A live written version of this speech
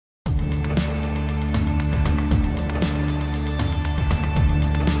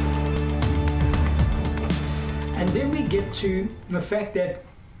get to the fact that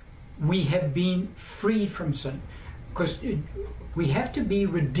we have been freed from sin, because we have to be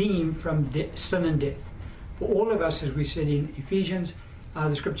redeemed from sin and death. For all of us, as we said in Ephesians,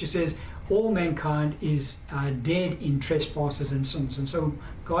 the scripture says all mankind is dead in trespasses and sins, and so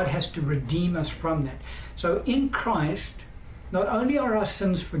God has to redeem us from that. So in Christ, not only are our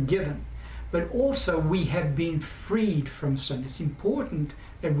sins forgiven, but also we have been freed from sin. It's important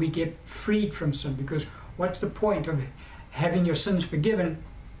that we get freed from sin, because what's the point of having your sins forgiven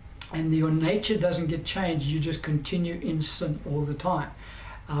and your nature doesn't get changed? You just continue in sin all the time.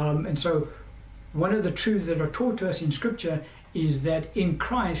 And so one of the truths that are taught to us in Scripture is that in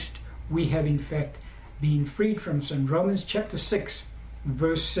Christ we have in fact been freed from sin. Romans chapter 6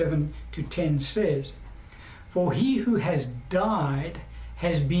 verse 7 to 10 says, "For he who has died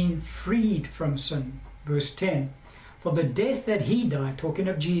has been freed from sin." Verse 10, "For the death that he died," talking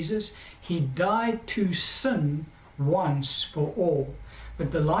of Jesus, "he died to sin once for all.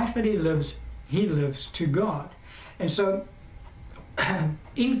 But the life that he lives to God." And so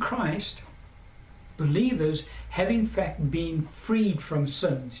in Christ, believers have in fact been freed from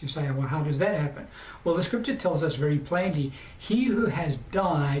sins. You say, well, how does that happen? Well, the scripture tells us very plainly, he who has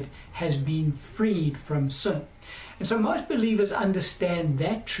died has been freed from sin. And so most believers understand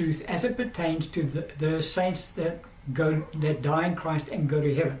that truth as it pertains to the saints that die in Christ and go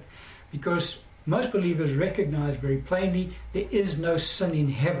to heaven. Because most believers recognize very plainly there is no sin in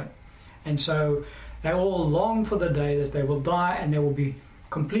heaven. And so they all long for the day that they will die and they will be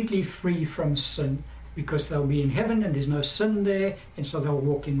completely free from sin, because they'll be in heaven and there's no sin there, and so they'll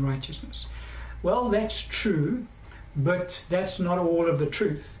walk in righteousness. Well, that's true, but that's not all of the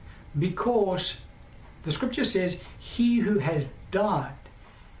truth, because the scripture says he who has died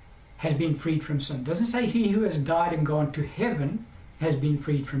has been freed from sin. It doesn't say he who has died and gone to heaven has been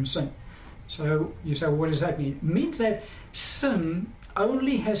freed from sin. So you say, well, what does that mean? It means that sin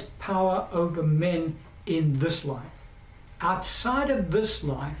only has power over men in this life. Outside of this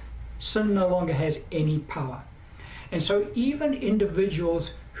life, sin no longer has any power. And so even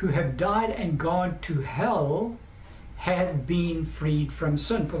individuals who have died and gone to hell have been freed from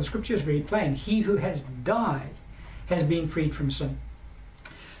sin. For the scripture is very plain. He who has died has been freed from sin.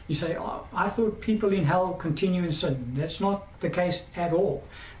 You say, oh, I thought people in hell continue in sin. That's not the case at all.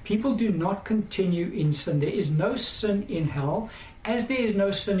 People do not continue in sin. There is no sin in hell. As there is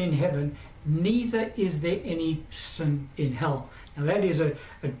no sin in heaven, neither is there any sin in hell. Now that is a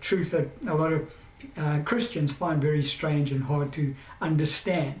truth that a lot of Christians find very strange and hard to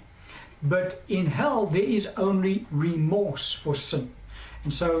understand. But in hell there is only remorse for sin.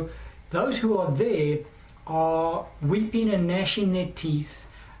 And so those who are there are weeping and gnashing their teeth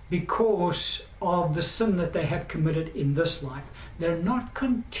because of the sin that they have committed in this life. They're not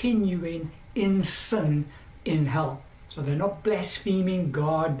continuing in sin in hell. So they're not blaspheming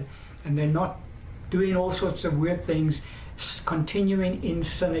God, and they're not doing all sorts of weird things, continuing in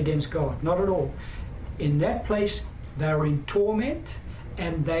sin against God. Not at all. In that place, they're in torment,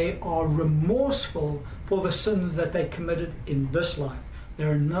 and they are remorseful for the sins that they committed in this life.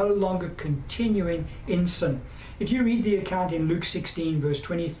 They're no longer continuing in sin. If you read the account in Luke 16, verse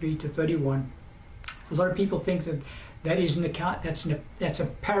 23 to 31, a lot of people think that that is an account, that's a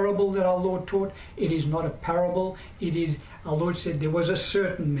parable that our Lord taught. It is not a parable. It is, our Lord said there was a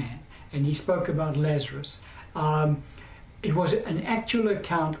certain man, and he spoke about Lazarus. It was an actual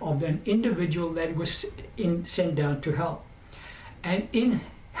account of an individual that was sent down to hell. And in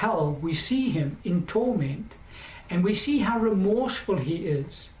hell, we see him in torment, and we see how remorseful he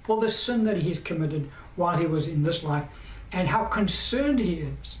is for the sin that he has committed while he was in this life, and how concerned he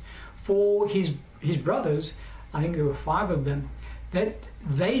is for his brothers. I think there were 5 of them, that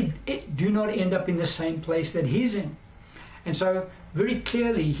they do not end up in the same place that he's in. And so very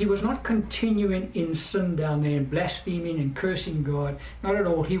clearly he was not continuing in sin down there and blaspheming and cursing God. Not at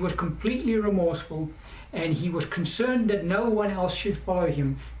all. He was completely remorseful, and he was concerned that no one else should follow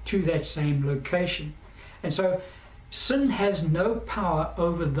him to that same location. And so sin has no power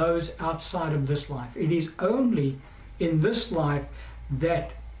over those outside of this life. It is only in this life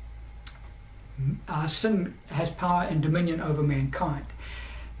that sin has power and dominion over mankind.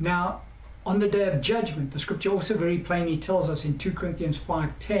 Now, on the day of judgment, the scripture also very plainly tells us in 2 Corinthians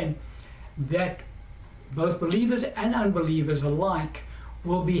 5:10 that both believers and unbelievers alike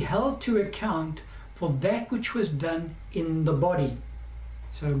will be held to account for that which was done in the body.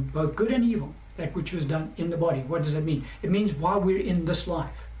 So both good and evil, that which was done in the body. What does that mean? It means while we're in this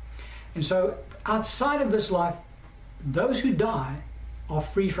life. And so outside of this life, those who die are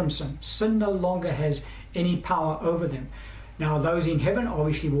free from sin. Sin no longer has any power over them. Now those in heaven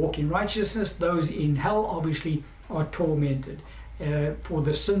obviously walk in righteousness. Those in hell obviously are tormented for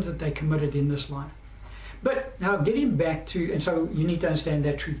the sins that they committed in this life. But now getting back to, and so you need to understand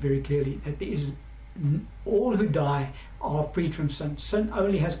that truth very clearly, that there is all who die are freed from sin. Sin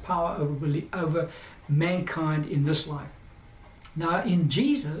only has power over mankind in this life. Now in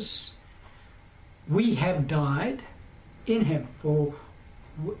Jesus, we have died in him.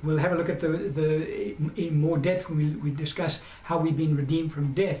 We'll have a look at in more depth when we discuss how we've been redeemed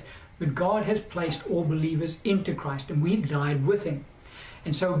from death. But God has placed all believers into Christ, and we've died with him.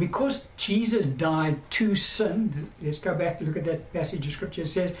 And so because Jesus died to sin, let's go back to look at that passage of scripture. It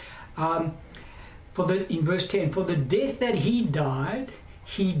says, in verse 10, for the death that he died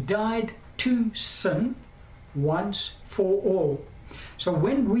to sin once for all. So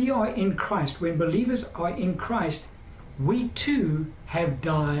when we are in Christ, when believers are in Christ, we too have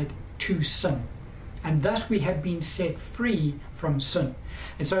died to sin. And thus we have been set free from sin.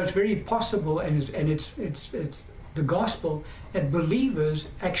 And so it's very possible, and it's the gospel, that believers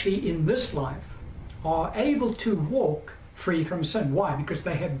actually in this life are able to walk free from sin. Why? Because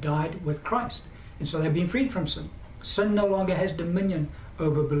they have died with Christ. And so they've been freed from sin. Sin no longer has dominion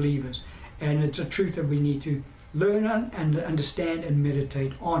over believers. And it's a truth that we need to learn and understand and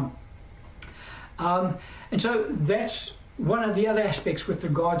meditate on. And so that's one of the other aspects with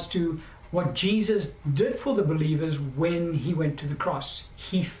regards to what Jesus did for the believers when he went to the cross.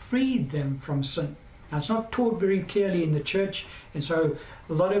 He freed them from sin. Now, it's not taught very clearly in the church, and so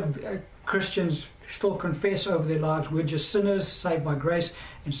a lot of Christians still confess over their lives, we're just sinners saved by grace,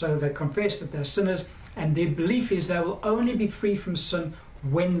 and so they confess that they're sinners, and their belief is they will only be free from sin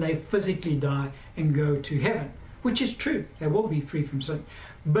when they physically die and go to heaven, which is true. They will be free from sin,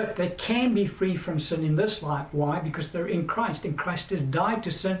 but they can be free from sin in this life. Why? Because they're in Christ, and Christ has died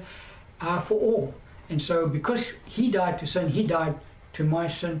to sin for all. And so because he died to sin, he died to my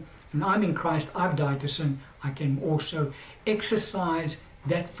sin, and I'm in Christ, I've died to sin, I can also exercise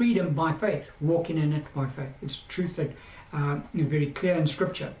that freedom by faith, walking in it by faith. It's a truth that is very clear in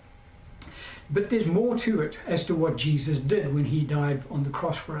Scripture. But there's more to it as to what Jesus did when he died on the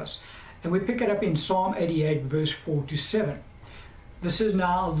cross for us. And we pick it up in Psalm 88, verse 4 to 7. This is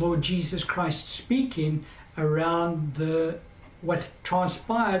now Lord Jesus Christ speaking around what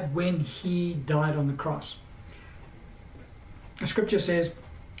transpired when he died on the cross. The Scripture says,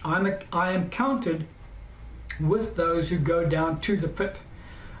 I am counted with those who go down to the pit.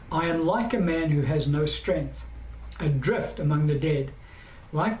 I am like a man who has no strength, adrift among the dead,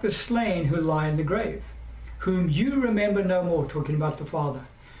 like the slain who lie in the grave, whom you remember no more, talking about the Father,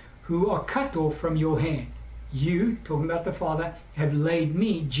 who are cut off from your hand. You, talking about the Father, have laid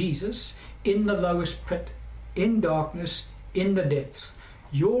me, Jesus, in the lowest pit, in darkness, in the depths.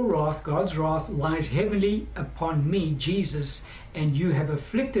 Your wrath, God's wrath, lies heavily upon me, Jesus, and you have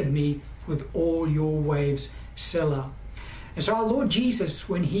afflicted me with all your waves, Selah. And so our Lord Jesus,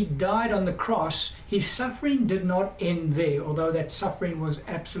 when he died on the cross, his suffering did not end there, although that suffering was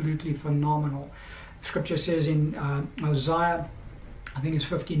absolutely phenomenal. Scripture says in Isaiah, I think it's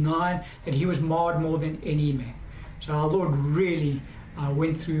 59, that he was marred more than any man. So our Lord really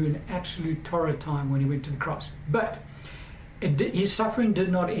went through an absolute torrid time when he went to the cross. But his suffering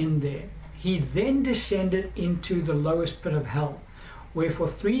did not end there. He then descended into the lowest pit of hell, where for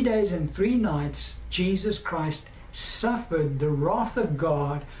 3 days and 3 nights Jesus Christ suffered the wrath of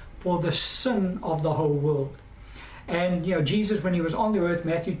God for the sin of the whole world. And Jesus, when he was on the earth,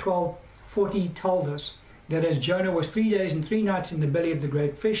 Matthew 12:40 told us that as Jonah was 3 days and 3 nights in the belly of the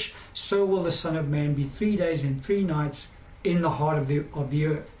great fish, so will the Son of Man be 3 days and 3 nights in the heart of the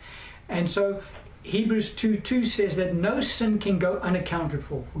earth. And so Hebrews 2:2 says that no sin can go unaccounted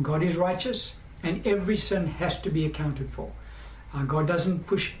for God is righteous, and every sin has to be accounted for. God doesn't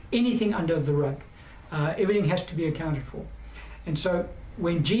push anything under the rug. Everything has to be accounted for. And so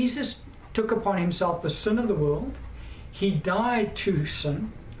when Jesus took upon himself the sin of the world, he died to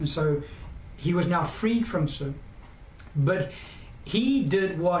sin, and so he was now freed from sin. But he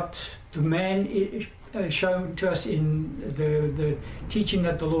did what the man shown to us in the teaching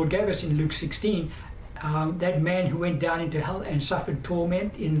that the Lord gave us in Luke 16, that man who went down into hell and suffered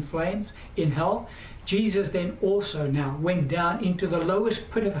torment in flames in hell. Jesus then also now went down into the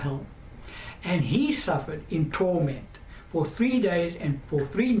lowest pit of hell, and he suffered in torment for 3 days and for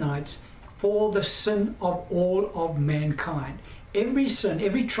 3 nights for the sin of all of mankind. Every sin,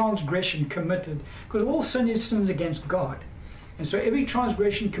 every transgression committed, because all sin is sins against God. And so every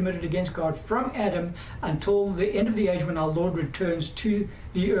transgression committed against God from Adam until the end of the age when our Lord returns to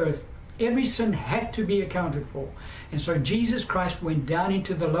the earth, every sin had to be accounted for. And so Jesus Christ went down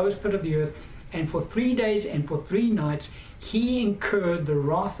into the lowest pit of the earth, and for 3 days and for 3 nights he incurred the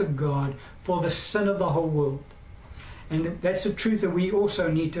wrath of God for the sin of the whole world. And that's a truth that we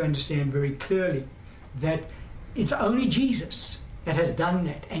also need to understand very clearly, that it's only Jesus that has done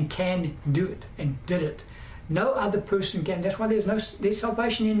that and can do it and did it. No other person can. That's why there's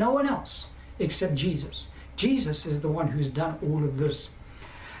salvation in no one else except Jesus. Jesus is the one who's done all of this.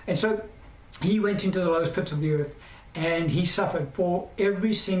 And so he went into the lowest pits of the earth, and he suffered for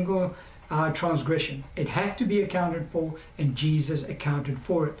every single transgression. It had to be accounted for, and Jesus accounted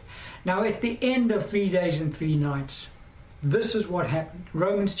for it. Now at the end of 3 days and 3 nights, this is what happened.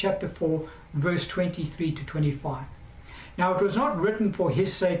 Romans chapter 4, verse 23 to 25. Now it was not written for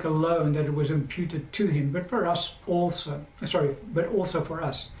his sake alone that it was imputed to him, but for us also. But also for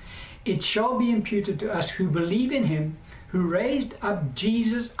us. It shall be imputed to us who believe in him, who raised up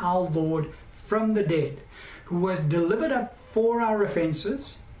Jesus our Lord from the dead, who was delivered up for our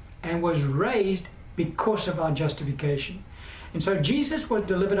offenses and was raised because of our justification. And so Jesus was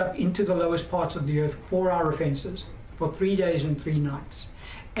delivered up into the lowest parts of the earth for our offenses for 3 days and 3 nights.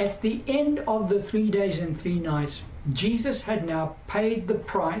 At the end of the 3 days and 3 nights, Jesus had now paid the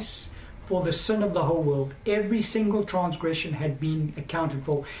price for the sin of the whole world. Every single transgression had been accounted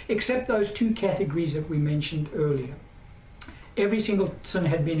for, except those 2 categories that we mentioned earlier. Every single sin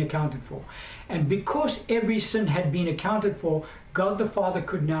had been accounted for. And because every sin had been accounted for, God the Father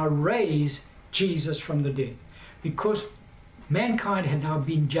could now raise Jesus from the dead. Because mankind had now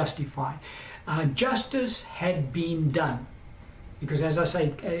been justified. Justice had been done. Because as I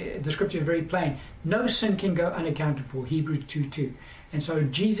say, the scripture is very plain. No sin can go unaccounted for, Hebrews 2:2. And so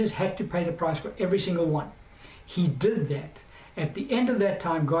Jesus had to pay the price for every single one. He did that. At the end of that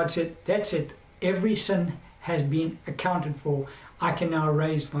time, God said, that's it. Every sin has been accounted for. I can now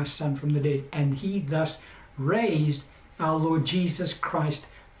raise my son from the dead. And he thus raised our Lord Jesus Christ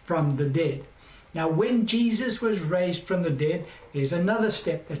from the dead. Now when Jesus was raised from the dead, there's another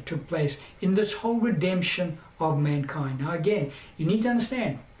step that took place in this whole redemption of mankind. Now again, you need to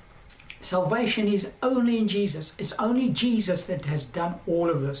understand, salvation is only in Jesus. It's only Jesus that has done all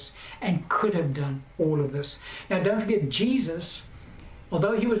of this and could have done all of this. Now don't forget, Jesus,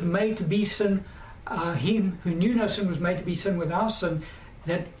 although he was made to be sin, him who knew no sin was made to be sin with our sin,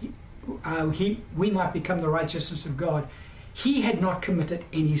 that we might become the righteousness of God. He had not committed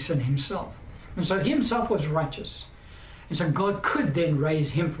any sin himself. And so himself was righteous. And so God could then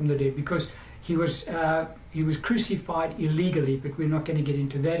raise him from the dead, because he was crucified illegally, but we're not going to get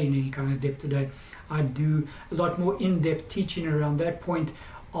into that in any kind of depth today. I do a lot more in-depth teaching around that point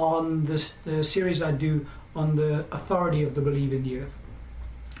on the series I do on the authority of the believer in the earth.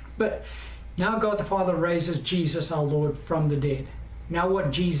 But now God the Father raises Jesus our Lord from the dead. Now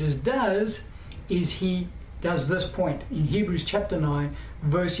what Jesus does is he does this point in Hebrews chapter 9,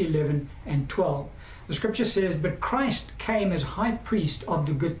 verse 11 and 12. The scripture says, "But Christ came as high priest of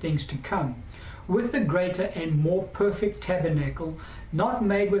the good things to come, with the greater and more perfect tabernacle, not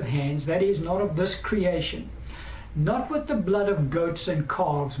made with hands, that is, not of this creation, not with the blood of goats and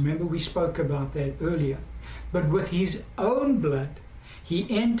calves," remember we spoke about that earlier, "but with his own blood he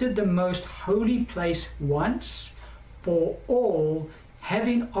entered the most holy place once for all,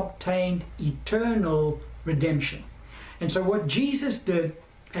 having obtained eternal redemption." And so what Jesus did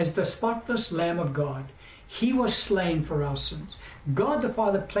as the spotless Lamb of God, he was slain for our sins. God the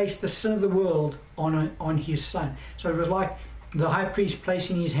Father placed the sin of the world on his Son. So it was like the high priest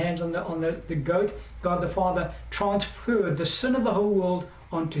placing his hands on the goat. God the Father transferred the sin of the whole world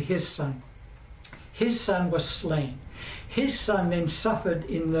onto his Son. His Son was slain. His Son then suffered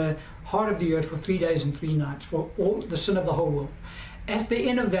in the heart of the earth for 3 days and 3 nights for all the sin of the whole world. At the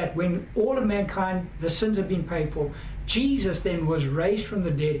end of that, when all of mankind, the sins have been paid for, Jesus then was raised from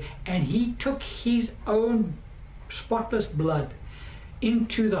the dead, and he took his own spotless blood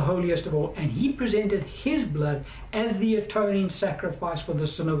into the holiest of all, and he presented his blood as the atoning sacrifice for the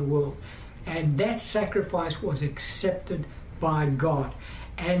sin of the world. And that sacrifice was accepted by God.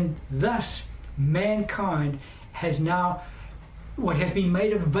 And thus, mankind has now, what has been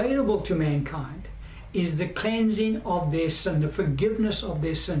made available to mankind is the cleansing of their sin, the forgiveness of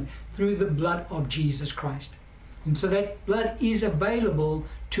their sin through the blood of Jesus Christ. And so that blood is available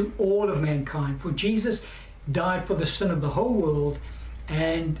to all of mankind. For Jesus died for the sin of the whole world,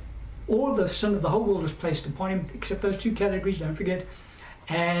 and all the sin of the whole world was placed upon him, except those 2 categories, don't forget.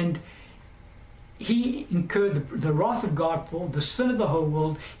 And he incurred the wrath of God for the sin of the whole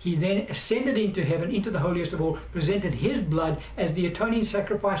world. He then ascended into heaven, into the holiest of all, presented his blood as the atoning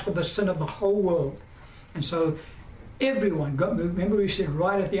sacrifice for the sin of the whole world. And so everyone, God, remember we said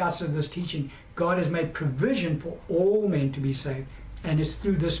right at the outset of this teaching, God has made provision for all men to be saved. And it's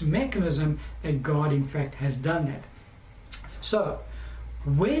through this mechanism that God, in fact, has done that. So,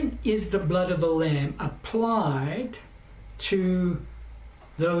 when is the blood of the Lamb applied to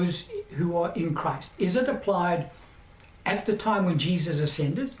those who are in Christ? Is it applied at the time when Jesus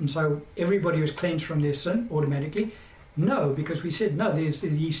ascended, and so everybody was cleansed from their sin automatically? No, because we said no, there's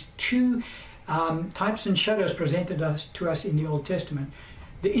these two types and shadows presented to us in the Old Testament.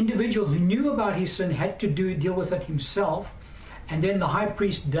 The individual who knew about his sin had to deal with it himself, and then the high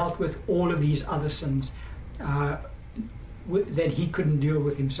priest dealt with all of these other sins that he couldn't deal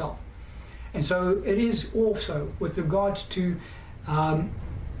with himself. And so it is also with regards to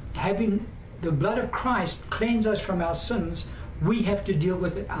having the blood of Christ cleanse us from our sins. We have to deal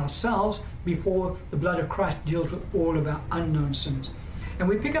with it ourselves before the blood of Christ deals with all of our unknown sins. And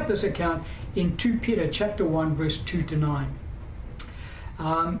we pick up this account in 2 Peter chapter 1 verse 2 to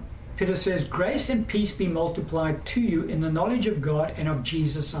 9. Peter says, "Grace and peace be multiplied to you in the knowledge of God and of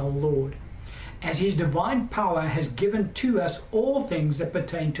Jesus our Lord, as his divine power has given to us all things that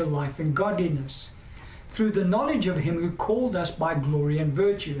pertain to life and godliness, through the knowledge of him who called us by glory and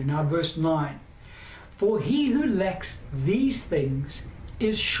virtue." And now verse 9. "For he who lacks these things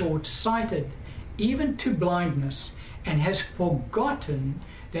is short-sighted, even to blindness, and has forgotten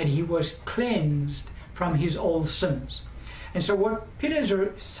that he was cleansed from his old sins." And so what Peter is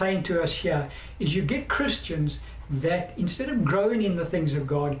saying to us here is you get Christians that instead of growing in the things of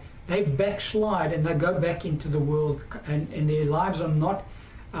God, they backslide and they go back into the world, and their lives are not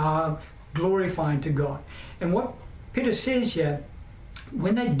glorifying to God. And what Peter says here,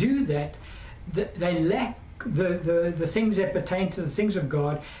 when they do that, they lack the things that pertain to the things of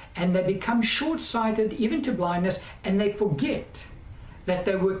God, and they become short-sighted even to blindness, and they forget that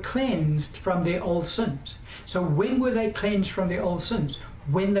they were cleansed from their old sins. So when were they cleansed from their old sins?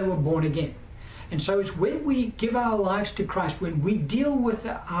 When they were born again. And so it's when we give our lives to Christ, when we deal with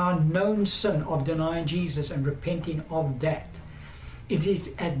our known sin of denying Jesus and repenting of that, it is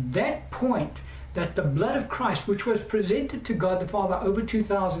at that point that the blood of Christ, which was presented to God the Father over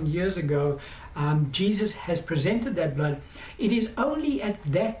 2,000 years ago, Jesus has presented that blood. It is only at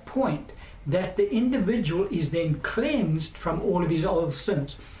that point that the individual is then cleansed from all of his old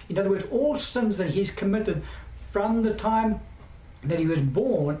sins. In other words, all sins that he's committed from the time that he was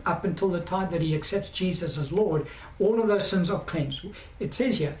born up until the time that he accepts Jesus as Lord, all of those sins are cleansed. It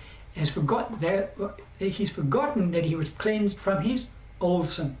says here, he's forgotten that he was cleansed from his old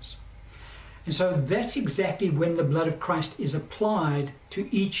sins. And so that's exactly when the blood of Christ is applied to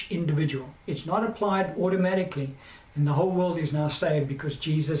each individual. It's not applied automatically, and the whole world is now saved because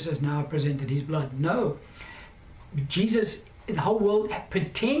Jesus has now presented his blood. No, the whole world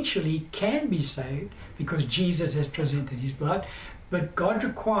potentially can be saved because Jesus has presented his blood, but God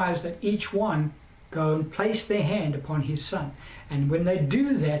requires that each one go and place their hand upon his Son. And when they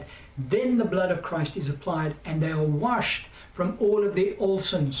do that, then the blood of Christ is applied, and they are washed from all of their old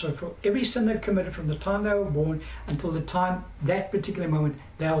sins. So for every sin they've committed from the time they were born until the time, that particular moment,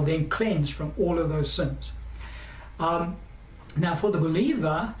 they are then cleansed from all of those sins. Now for the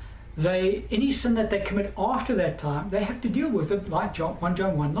believer, any sin that they commit after that time, they have to deal with it like 1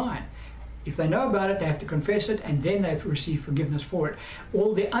 John 1:9. If they know about it, they have to confess it, and then they have to receive forgiveness for it.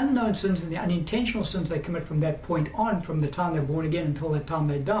 All the unknown sins and the unintentional sins they commit from that point on, from the time they're born again until the time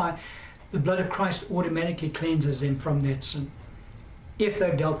they die, the blood of Christ automatically cleanses them from that sin, if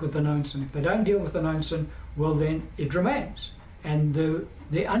they've dealt with the known sin. If they don't deal with the known sin, well then it remains. And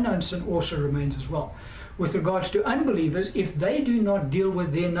the unknown sin also remains as well. With regards to unbelievers, if they do not deal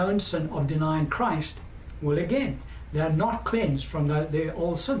with their known sin of denying Christ, well again, they are not cleansed from their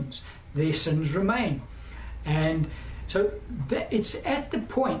old sins. Their sins remain. And so it's at the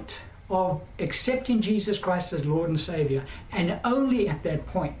point of accepting Jesus Christ as Lord and Savior, and only at that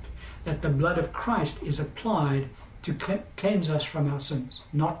point, that the blood of Christ is applied to cleanse us from our sins,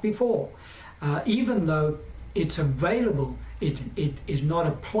 not before. Even though it's available, it is not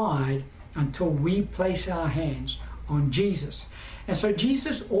applied until we place our hands on Jesus. And so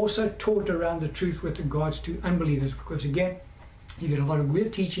Jesus also taught around the truth with regards to unbelievers, because again, you get a lot of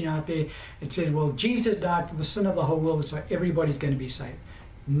weird teaching out there. It says, well, Jesus died for the sin of the whole world, so everybody's going to be saved.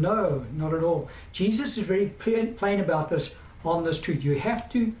 No, not at all. Jesus is very plain about this, on this truth. You have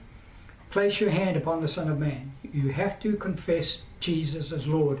to place your hand upon the Son of Man. You have to confess Jesus as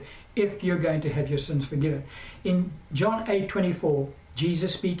Lord if you're going to have your sins forgiven. In John 8:24,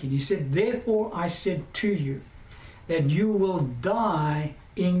 Jesus speaking, he said, "Therefore I said to you that you will die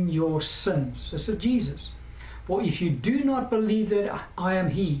in your sins." This is Jesus. "For if you do not believe that I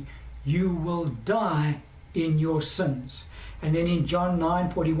am he, you will die in your sins." And then in John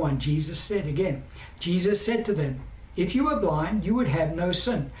 9:41, Jesus said again, Jesus said to them, "If you were blind, you would have no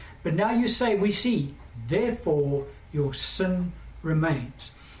sin. But now you say, we see, therefore your sin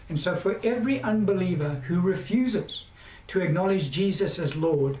remains." And so for every unbeliever who refuses to acknowledge Jesus as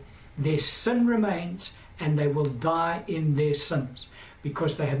Lord, their sin remains and they will die in their sins,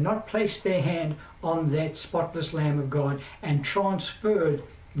 because they have not placed their hand on that spotless Lamb of God and transferred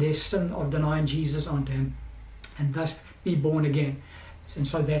their sin of denying Jesus onto him, and thus be born again. And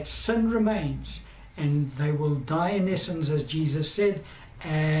so that sin remains, and they will die in their sins, as Jesus said,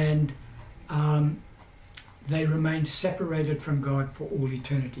 and they remain separated from God for all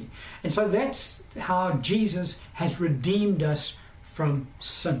eternity. And so that's how Jesus has redeemed us from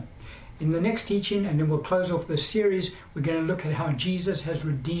sin. In the next teaching, and then we'll close off this series, we're going to look at how Jesus has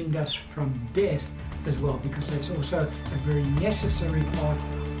redeemed us from death as well, because that's also a very necessary part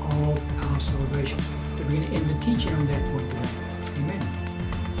of our salvation. So we're going to end the teaching on that point today.